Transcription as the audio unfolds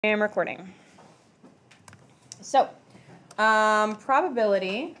I'm recording. So,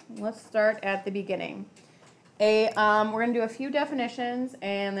 probability, let's start at the beginning. We're going to do a few definitions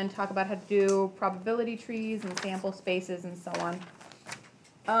and then talk about how to do probability trees and sample spaces and so on.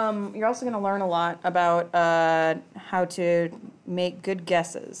 You're also going to learn a lot about how to make good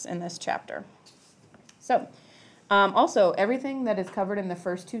guesses in this chapter. So, also, everything that is covered in the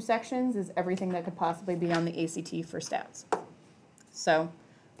first two sections is everything that could possibly be on the ACT for stats. So,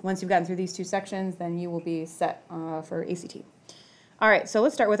 once you've gotten through these two sections, then you will be set for ACT. All right, so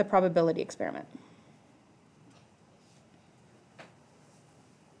let's start with a probability experiment.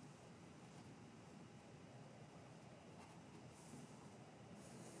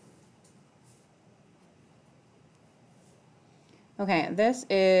 Okay, this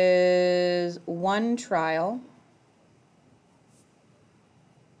is one trial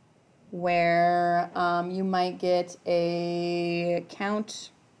where you might get a count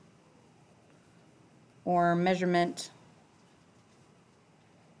or measurement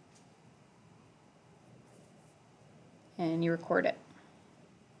and you record it.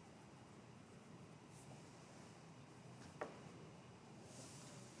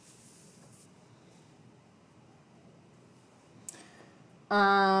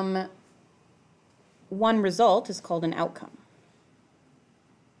 One result is called an outcome.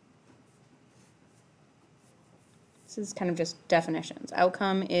 This is kind of just definitions.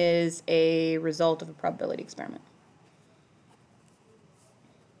 Outcome is a result of a probability experiment.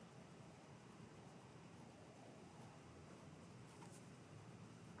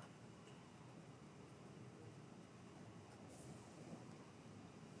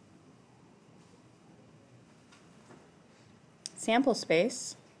 Sample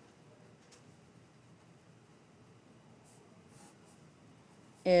space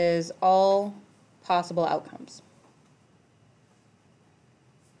is all possible outcomes.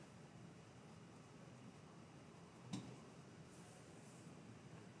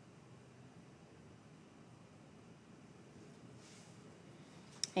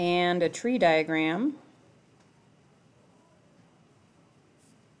 And a tree diagram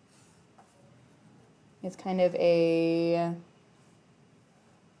is kind of a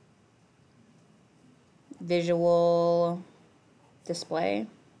visual display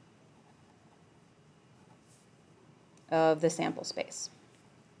of the sample space.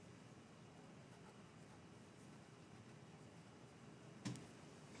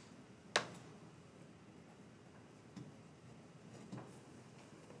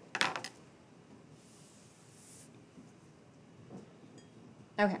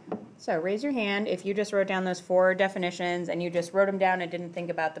 Okay, so raise your hand if you just wrote down those four definitions and you just wrote them down and didn't think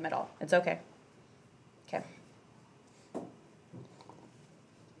about them at all. It's okay. Okay. Do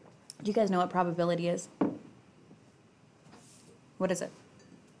you guys know what probability is? What is it?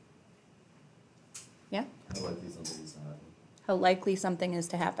 Yeah? How likely something is to happen. How likely something is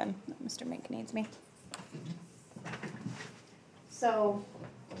to happen. Mr. Mink needs me. So,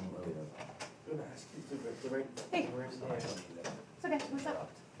 hey. It's okay. What's up?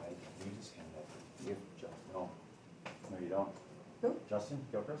 You just hand up. No, you don't. Who? Justin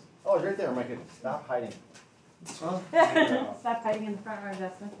Gilchrist? Oh, it's right there. My goodness. Stop hiding. Stop hiding in the front row,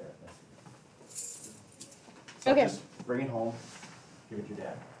 Justin. So Okay. Just bring it home. Give it to your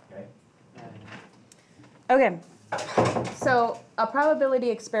dad. Okay. Okay. So a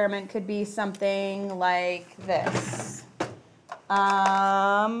probability experiment could be something like this.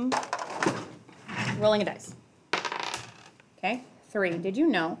 Rolling a dice. Okay. 3. Did you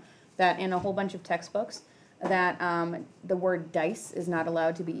know that in a whole bunch of textbooks that the word dice is not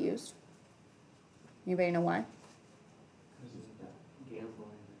allowed to be used? Anybody know why? Gambling or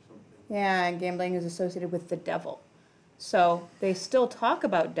something. Yeah, gambling is associated with the devil. So they still talk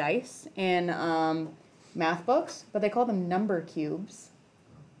about dice in math books, but they call them number cubes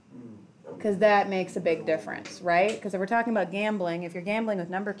because that makes a big difference, right? Because if we're talking about gambling, if you're gambling with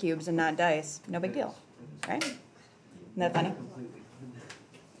number cubes and not dice, no big deal, right? Isn't that funny?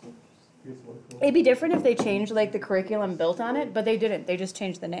 It'd be different if they changed like the curriculum built on it, but they didn't. They just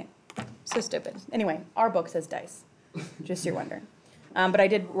changed the name. So stupid. Anyway, our book says dice, just so you're wondering. But I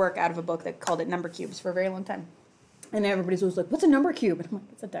did work out of a book that called it number cubes for a very long time. And everybody's always like, what's a number cube? And I'm like,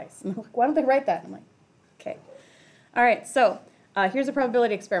 it's a dice. And I'm like, why don't they write that? I'm like, okay. All right, so here's a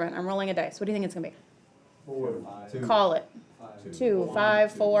probability experiment. I'm rolling a dice. What do you think it's going to be? 4, 5, Call it. 2,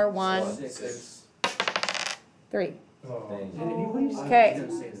 5, 4, 1, 6. 3. Oh. Okay.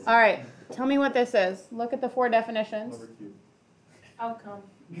 All right. Tell me what this is. Look at the 4 definitions. Outcome.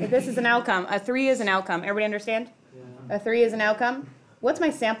 If this is an outcome. A 3 is an outcome. Everybody understand? Yeah. A 3 is an outcome. What's my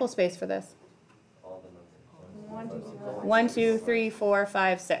sample space for this? All the numbers. 1, 2, 3, 4,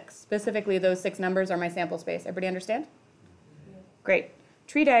 5, 6. Specifically, those 6 numbers are my sample space. Everybody understand? Great.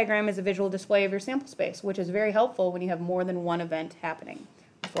 Tree diagram is a visual display of your sample space, which is very helpful when you have more than one event happening.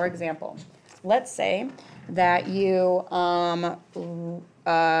 For example, let's say that you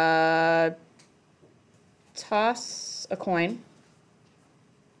toss a coin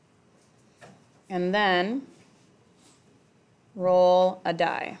and then roll a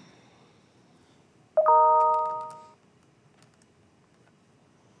die.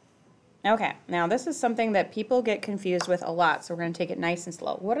 Okay, now this is something that people get confused with a lot, so we're going to take it nice and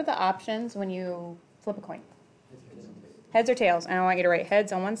slow. What are the options when you flip a coin? Heads or tails? And I want you to write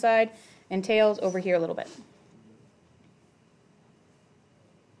heads on one side and tails over here a little bit.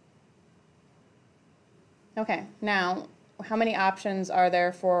 Okay, now how many options are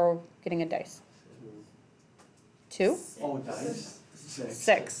there for getting a dice? 2? Oh, dice?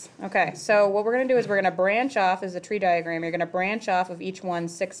 6. Okay, so what we're going to do is we're going to branch off as a tree diagram. You're going to branch off of each one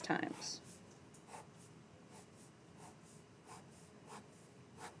 6 times.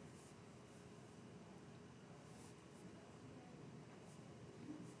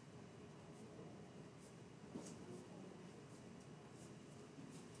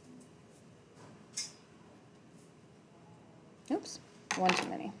 Oops, one too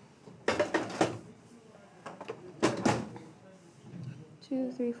many.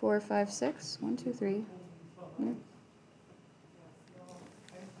 2, 3, 4, 5, 6. 1, 2, 3. Yep.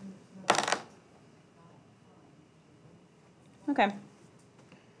 Okay.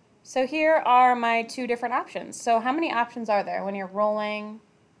 So here are my 2 different options. So how many options are there when you're rolling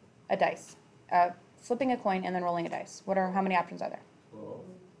a dice? Flipping a coin and then rolling a dice. How many options are there?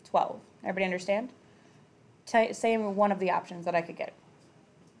 12. Everybody understand? Say one of the options that I could get.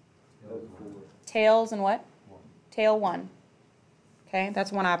 Tails and what? Tail 1. Okay,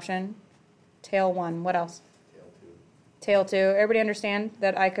 that's one option. Tail 1. What else? Tail 2. Everybody understand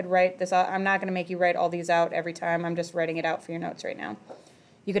that I could write this out? I'm not going to make you write all these out every time. I'm just writing it out for your notes right now.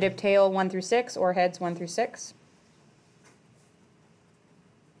 You could have tail 1 through 6 or heads 1 through 6.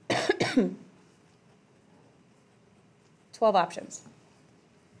 12 options.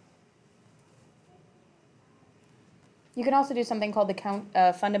 You can also do something called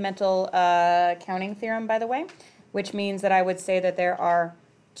the fundamental counting theorem, by the way, which means that I would say that there are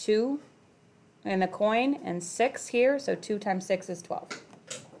 2 in a coin and 6 here, so 2 times 6 is 12.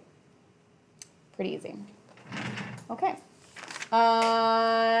 Pretty easy. Okay.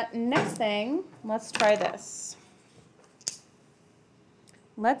 Next thing, let's try this.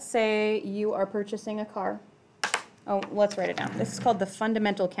 Let's say you are purchasing a car. Oh, let's write it down. This is called the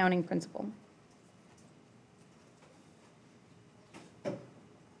fundamental counting principle.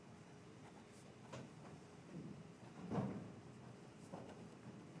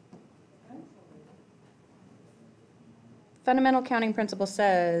 Fundamental counting principle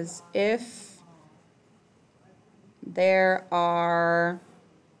says if there are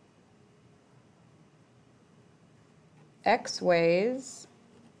X ways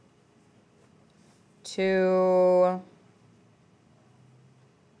to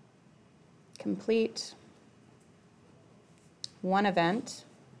complete one event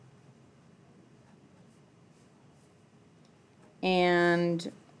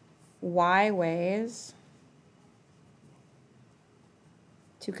and Y ways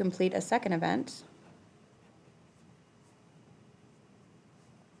to complete a second event,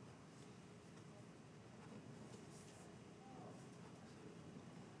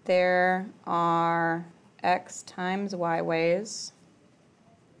 there are X times Y ways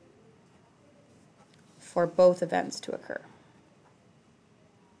for both events to occur.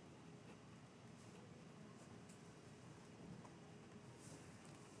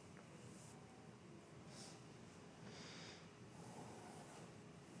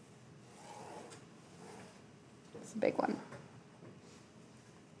 It's a big one.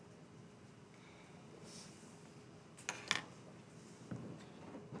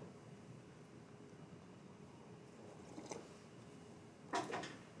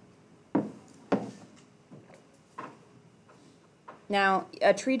 Now,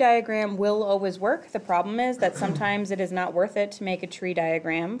 a tree diagram will always work. The problem is that sometimes it is not worth it to make a tree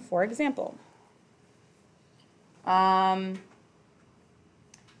diagram. For example,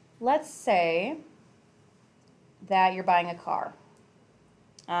 let's say that you're buying a car.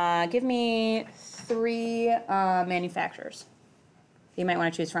 Give me 3 manufacturers you might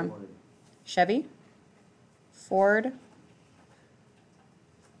want to choose from. Chevy, Ford,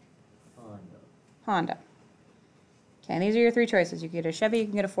 Honda. Okay, and these are your 3 choices. You can get a Chevy, you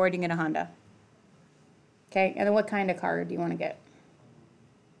can get a Ford, you can get a Honda. Okay, and then what kind of car do you want to get?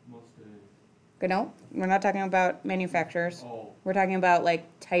 Good, no, we're not talking about manufacturers. Oh, We're talking about like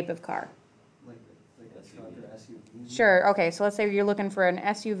type of car. like a truck or SUV? Sure, okay, so let's say you're looking for an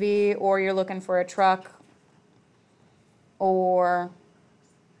SUV, or you're looking for a truck, or,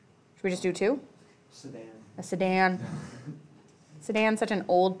 should we just do two? Sedan. A sedan. Sedan's such an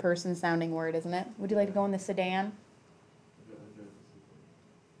old person sounding word, isn't it? Would you like to go in the sedan?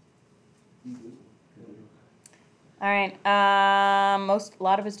 All right, a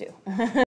lot of us do.